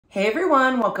Hey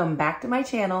everyone, welcome back to my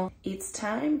channel. It's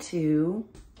time to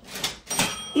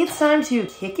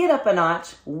kick it up a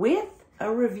notch with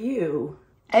a review.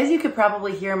 As you could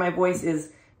probably hear, my voice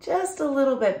is just a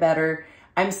little bit better.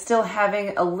 I'm still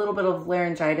having a little bit of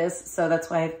laryngitis, so that's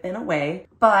why I've been away.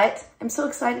 But I'm so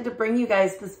excited to bring you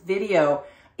guys this video.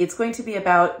 It's going to be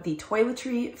about the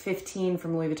Toiletry 15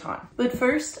 from Louis Vuitton. But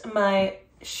first, my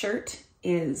shirt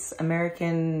is this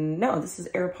is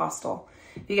Aeropostale.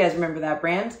 If you guys remember that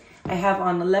brand. I have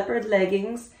on the leopard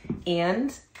leggings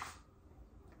and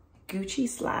Gucci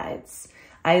slides.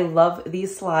 I love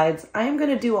these slides. I am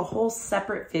gonna do a whole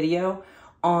separate video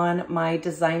on my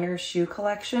designer shoe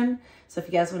collection. So if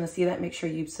you guys wanna see that, make sure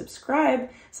you subscribe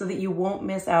so that you won't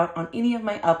miss out on any of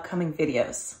my upcoming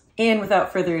videos. And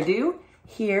without further ado,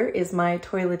 here is my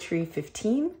Toiletry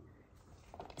 15.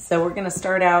 So we're gonna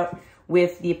start out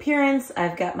with the appearance.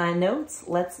 I've got my notes.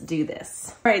 Let's do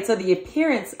this. All right, so the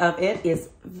appearance of it is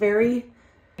very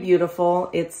beautiful.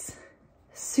 It's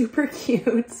super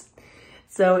cute.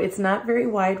 So it's not very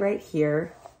wide right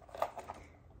here.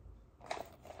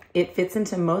 It fits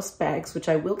into most bags, which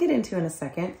I will get into in a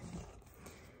second.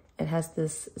 It has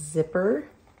this zipper.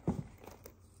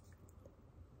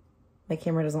 My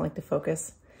camera doesn't like to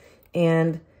focus.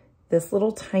 And this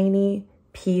little tiny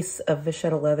piece of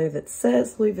vachetta leather that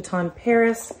says Louis Vuitton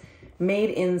Paris, made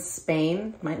in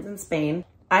Spain. Mine's in Spain.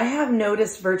 I have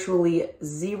noticed virtually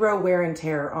zero wear and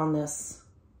tear on this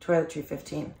Toiletry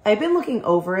 15. I've been looking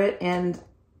over it and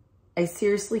I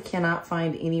seriously cannot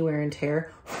find any wear and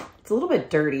tear. It's a little bit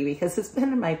dirty because it's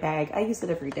been in my bag. I use it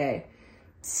every day.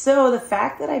 So the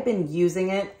fact that I've been using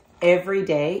it every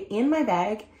day in my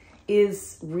bag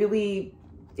is really,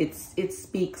 it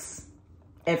speaks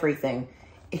everything.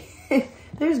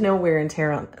 There's no wear and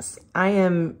tear on this. I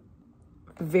am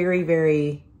very,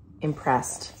 very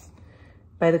impressed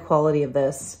by the quality of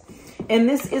this. And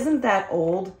this isn't that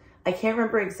old. I can't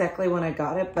remember exactly when I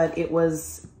got it, but it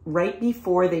was right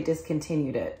before they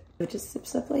discontinued it. It just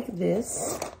zips up like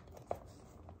this.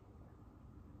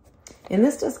 And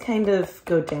this does kind of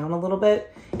go down a little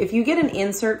bit. If you get an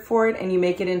insert for it and you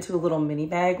make it into a little mini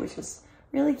bag, which is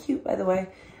really cute, by the way,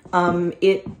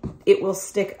 it will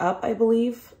stick up, I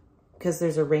believe, because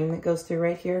there's a ring that goes through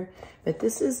right here. But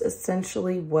this is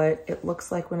essentially what it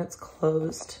looks like when it's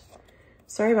closed.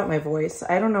 Sorry about my voice.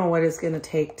 I don't know what it's gonna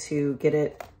take to get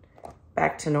it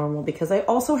back to normal because I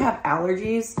also have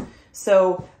allergies.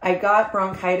 So I got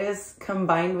bronchitis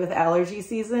combined with allergy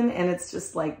season and it's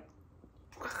just like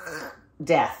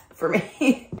death for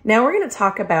me. Now we're gonna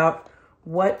talk about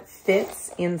what fits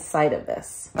inside of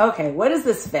this. Okay, what does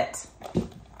this fit?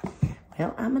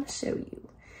 Well, I'm gonna show you.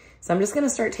 So I'm just gonna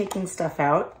start taking stuff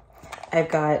out. I've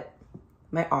got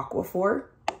my Aquaphor,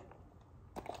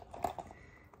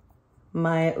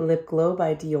 my Lip Glow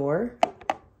by Dior,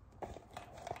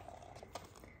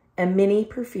 a mini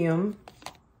perfume,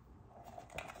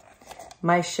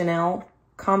 my Chanel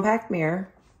compact mirror.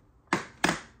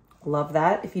 Love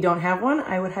that. If you don't have one,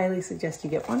 I would highly suggest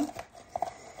you get one.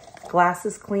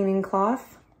 Glasses cleaning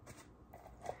cloth,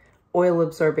 oil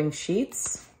absorbing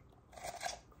sheets,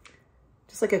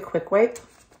 just like a quick wipe,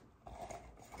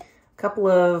 a couple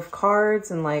of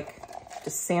cards and like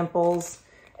just samples,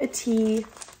 a tea,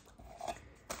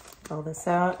 all this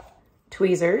out,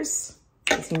 tweezers,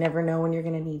 because you never know when you're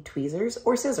gonna need tweezers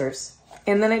or scissors.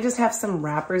 And then I just have some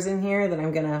wrappers in here that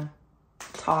I'm gonna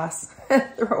toss,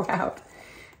 throw out.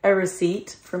 A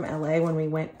receipt from LA when we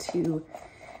went to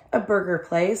a burger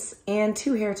place, and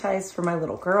 2 hair ties for my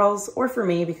little girls, or for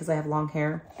me because I have long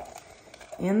hair.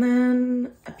 And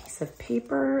then a piece of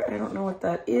paper, I don't know what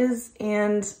that is,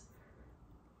 and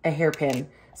a hairpin.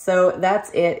 So that's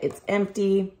it, it's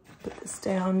empty. Put this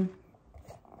down.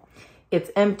 It's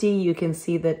empty, you can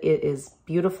see that it is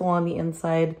beautiful on the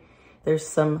inside. There's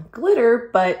some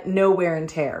glitter, but no wear and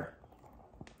tear.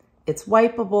 It's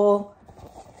wipeable.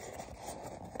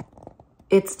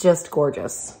 It's just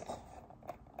gorgeous.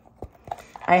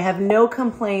 I have no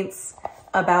complaints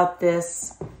about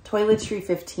this Toiletry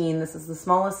 15. This is the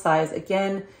smallest size.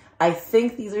 Again, I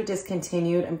think these are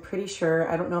discontinued. I'm pretty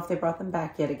sure. I don't know if they brought them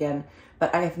back yet again,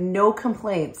 but I have no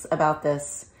complaints about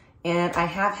this. And I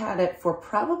have had it for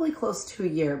probably close to a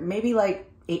year, maybe like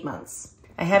 8 months.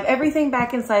 I have everything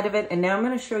back inside of it, and now I'm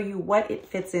gonna show you what it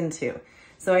fits into.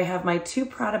 So I have my 2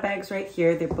 Prada bags right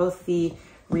here. They're both the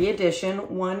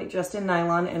re-edition, one just in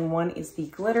nylon and one is the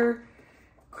glitter,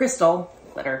 crystal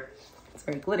glitter. It's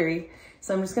very glittery.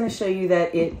 So I'm just gonna show you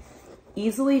that it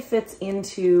easily fits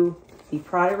into the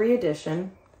Prada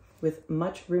re-edition with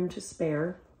much room to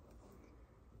spare.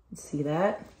 See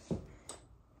that?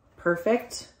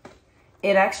 Perfect.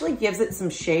 It actually gives it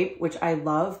some shape, which I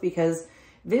love because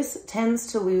this tends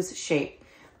to lose shape.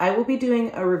 I will be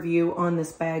doing a review on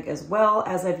this bag as well,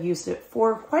 as I've used it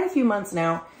for quite a few months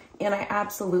now, and I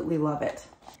absolutely love it.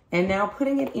 And now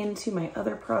putting it into my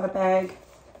other Prada bag.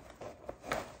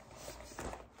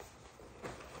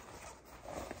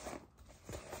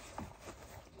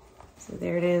 So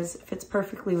there it is, it fits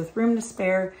perfectly with room to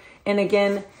spare. And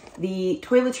again, the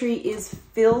toiletry is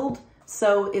filled,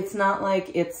 so it's not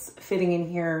like it's fitting in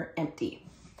here empty.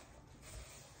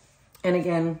 And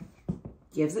again,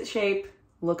 gives it shape,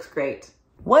 looks great.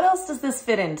 What else does this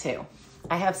fit into?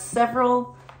 I have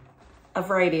a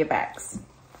variety of bags.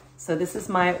 So this is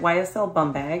my YSL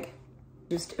bum bag.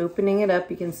 Just opening it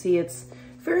up, you can see it's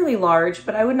fairly large,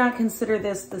 but I would not consider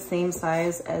this the same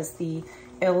size as the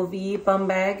LV bum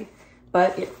bag,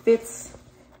 but it fits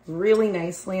really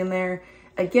nicely in there.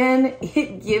 Again,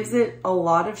 it gives it a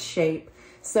lot of shape.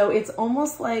 So it's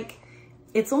almost like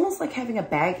having a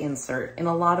bag insert in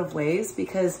a lot of ways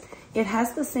because it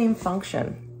has the same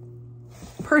function.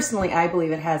 Personally, I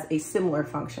believe it has a similar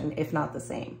function, if not the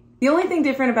same. The only thing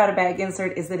different about a bag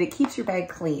insert is that it keeps your bag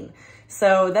clean.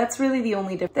 So that's really the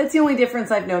only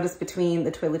difference I've noticed between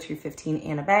the Toiletry 15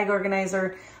 and a bag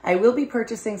organizer. I will be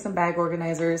purchasing some bag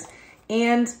organizers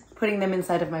and putting them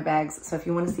inside of my bags. So if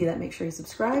you want to see that, make sure you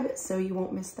subscribe so you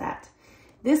won't miss that.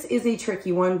 This is a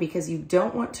tricky one because you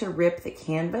don't want to rip the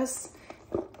canvas.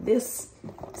 This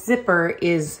zipper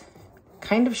is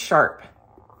kind of sharp.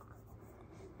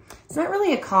 It's not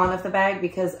really a con of the bag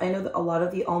because I know that a lot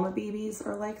of the Alma BBs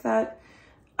are like that.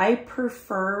 I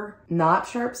prefer not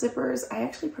sharp zippers. I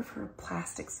actually prefer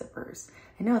plastic zippers.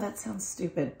 I know that sounds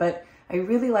stupid, but I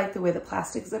really like the way that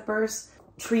plastic zippers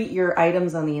treat your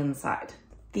items on the inside.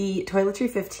 The Toiletry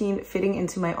 15 fitting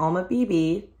into my Alma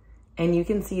BB, and you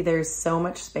can see there's so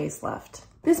much space left.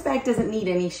 This bag doesn't need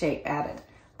any shape added,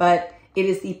 but it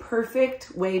is the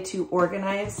perfect way to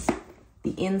organize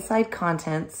the inside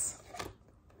contents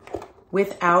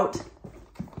without,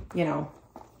 you know,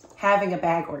 having a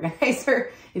bag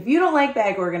organizer. If you don't like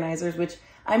bag organizers, which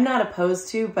I'm not opposed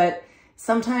to, but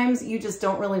sometimes you just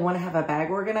don't really want to have a bag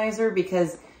organizer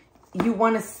because you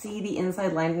want to see the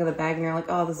inside lining of the bag and you're like,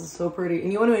 oh, this is so pretty,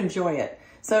 and you want to enjoy it.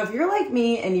 So if you're like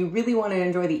me and you really want to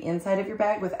enjoy the inside of your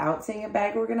bag without seeing a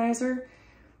bag organizer,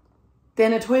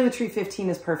 then a Toiletry 15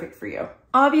 is perfect for you.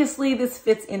 Obviously, this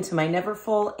fits into my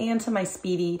Neverfull and to my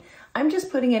Speedy. I'm just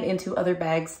putting it into other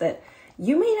bags that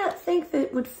you may not think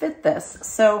that would fit this.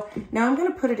 So now I'm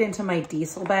gonna put it into my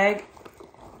Diesel bag.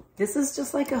 This is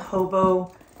just like a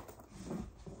hobo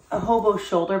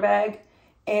shoulder bag.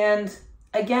 And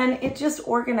again, it just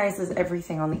organizes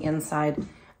everything on the inside.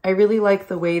 I really like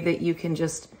the way that you can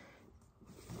just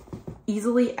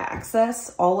easily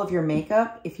access all of your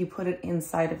makeup if you put it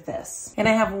inside of this. And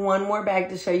I have one more bag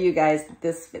to show you guys that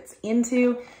this fits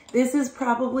into. This is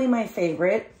probably my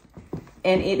favorite,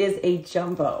 and it is a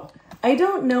jumbo. I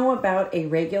don't know about a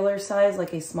regular size,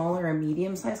 like a smaller or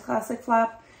medium size classic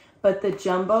flap, but the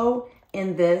jumbo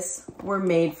and this were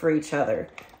made for each other.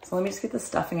 So let me just get the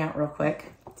stuffing out real quick.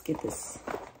 Let's get this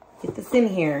in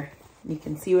here. You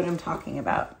can see what I'm talking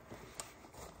about.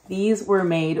 These were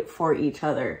made for each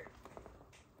other.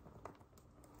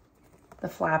 The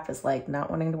flap is like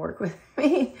not wanting to work with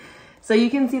me. So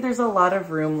you can see there's a lot of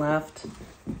room left.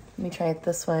 Let me try it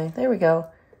this way. There we go.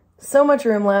 So much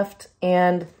room left,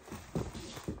 and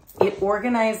it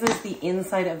organizes the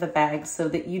inside of the bag so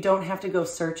that you don't have to go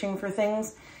searching for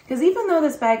things. Because even though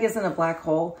this bag isn't a black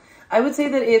hole, I would say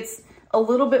that it's a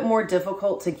little bit more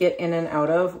difficult to get in and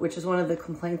out of, which is one of the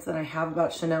complaints that I have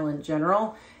about Chanel in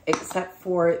general, except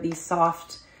for the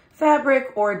soft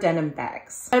fabric or denim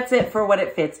bags. That's it for what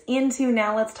it fits into.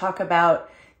 Now let's talk about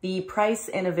the price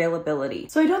and availability.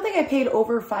 So I don't think I paid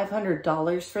over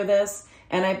 $500 for this,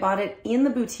 and I bought it in the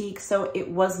boutique, so it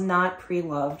was not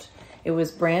pre-loved. It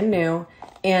was brand new,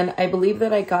 and I believe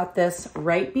that I got this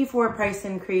right before price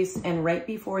increase and right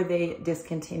before they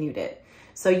discontinued it.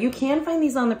 So you can find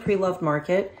these on the pre-loved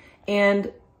market,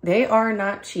 and they are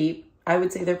not cheap. I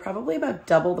would say they're probably about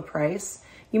double the price.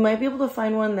 You might be able to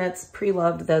find one that's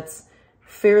pre-loved that's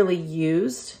fairly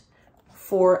used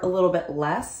for a little bit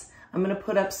less. I'm gonna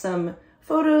put up some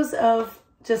photos of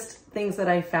just things that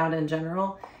I found in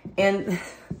general, and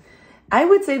I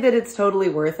would say that it's totally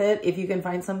worth it if you can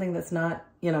find something that's not,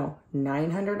 you know,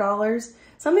 $900,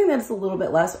 something that's a little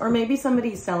bit less, or maybe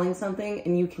somebody's selling something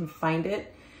and you can find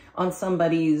it on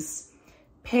somebody's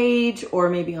page, or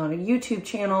maybe on a YouTube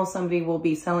channel, somebody will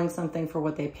be selling something for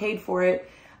what they paid for it.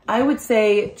 I would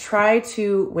say try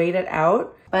to wait it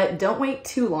out, but don't wait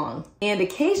too long. And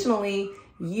occasionally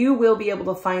you will be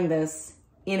able to find this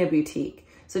in a boutique.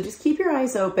 So just keep your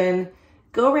eyes open,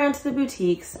 go around to the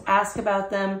boutiques, ask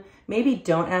about them, maybe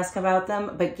don't ask about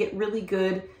them, but get really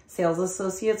good sales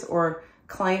associates or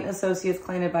client associates,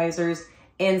 client advisors,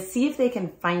 and see if they can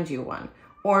find you one.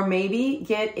 Or maybe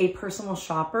get a personal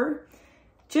shopper.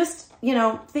 Just, you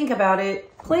know, think about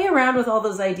it, play around with all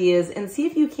those ideas and see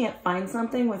if you can't find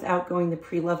something without going the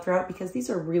pre-loved route, because these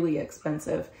are really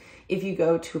expensive if you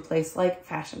go to a place like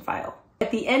Fashion File.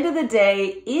 At the end of the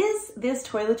day, is this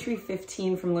Toiletry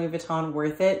 15 from Louis Vuitton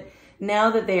worth it now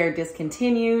that they are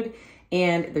discontinued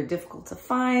and they're difficult to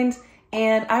find?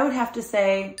 And I would have to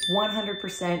say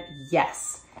 100%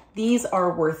 yes. These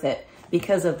are worth it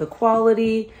because of the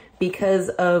quality, because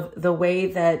of the way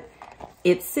that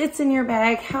it sits in your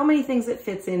bag, how many things it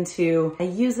fits into. I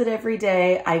use it every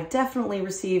day. I've definitely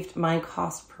received my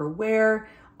cost per wear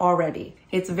already.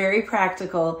 It's very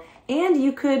practical, and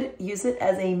you could use it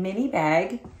as a mini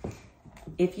bag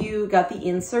if you got the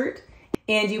insert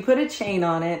and you put a chain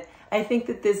on it. I think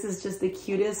that this is just the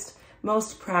cutest,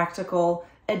 most practical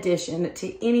addition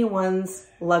to anyone's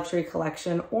luxury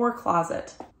collection or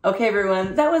closet. Okay,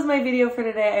 everyone, that was my video for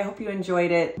today. I hope you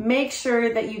enjoyed it. Make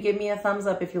sure that you give me a thumbs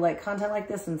up if you like content like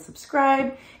this, and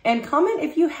subscribe, and comment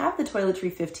if you have the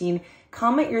Toiletry 15.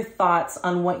 Comment your thoughts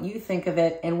on what you think of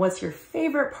it and what's your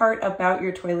favorite part about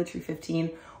your Toiletry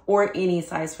 15, or any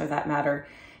size for that matter.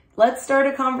 Let's start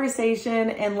a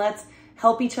conversation and let's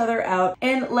help each other out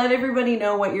and let everybody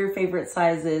know what your favorite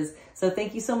size is. So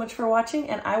thank you so much for watching,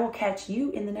 and I will catch you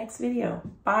in the next video.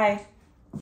 Bye.